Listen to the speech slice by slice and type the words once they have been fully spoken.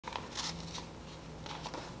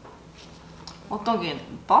어떤 게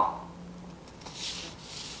예뻐?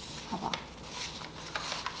 봐봐.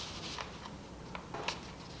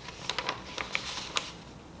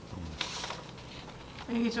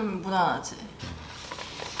 이게 좀 무난하지?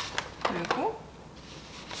 그리고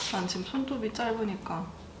난 지금 손톱이 짧으니까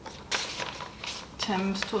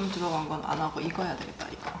잼스톤 들어간 건 안 하고 이거 해야 되겠다,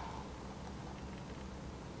 이거.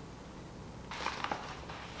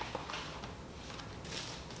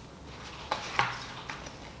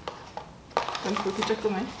 난 그렇게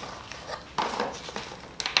조금해.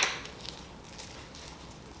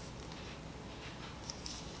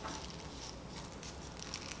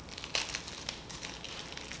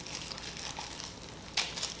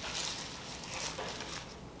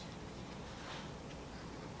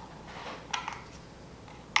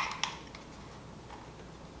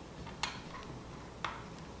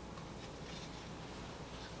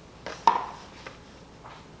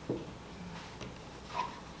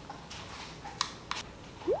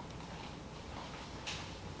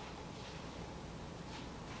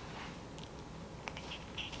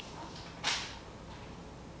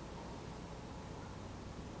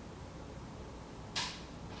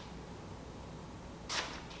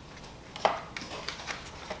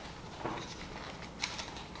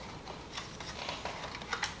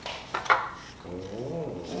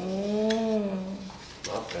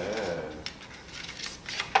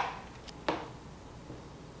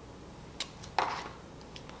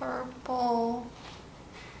 Purple.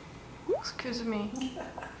 Excuse me.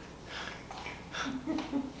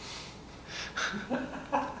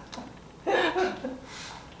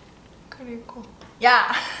 그리고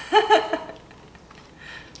야!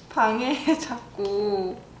 방해해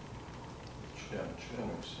자꾸. 출연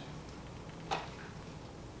혹시?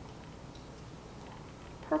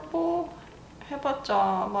 펄포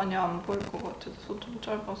해봤자 많이 안 보일 것 같아서 손톱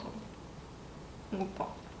짧아서. 이거 봐.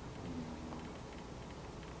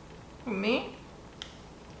 루미?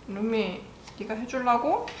 루미, 네가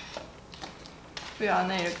해주려고? 이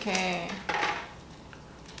안에 이렇게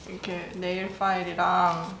네일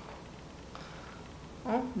파일이랑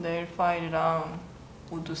네일 파일이랑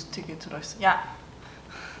우드 스틱이 들어있어. 야!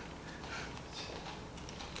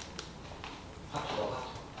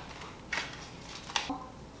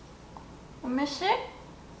 은미씨?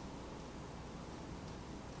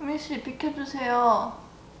 은미씨 비켜주세요.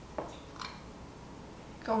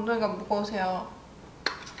 엉덩이가 무거우세요.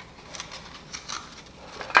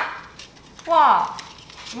 와!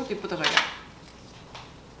 이것도 이쁘다, 자기야.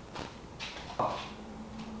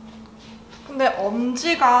 근데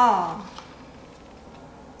엄지가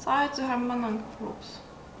사이즈 할 만한 게 별로 없어.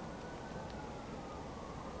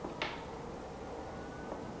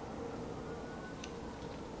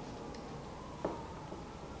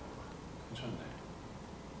 괜찮네.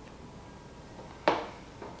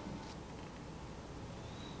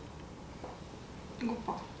 이거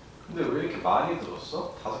봐. 근데 왜 이렇게 많이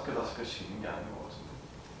들었어? 5개씩 있는 게 아닌 것 같은데.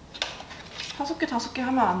 5개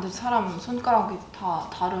하면 안 돼. 사람 손가락이 다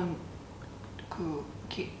다른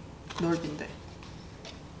넓인데.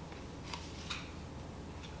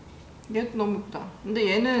 얘도 너무 예쁘다. 근데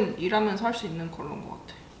얘는 일하면서 할 수 있는 컬러인 것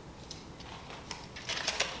같아.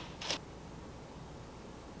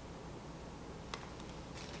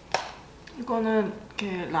 이거는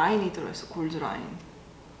이렇게 라인이 들어있어. 골드 라인.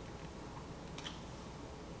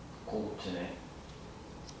 고급지네.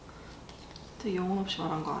 되게 영혼 없이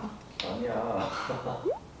말한 거 알아? 아니야.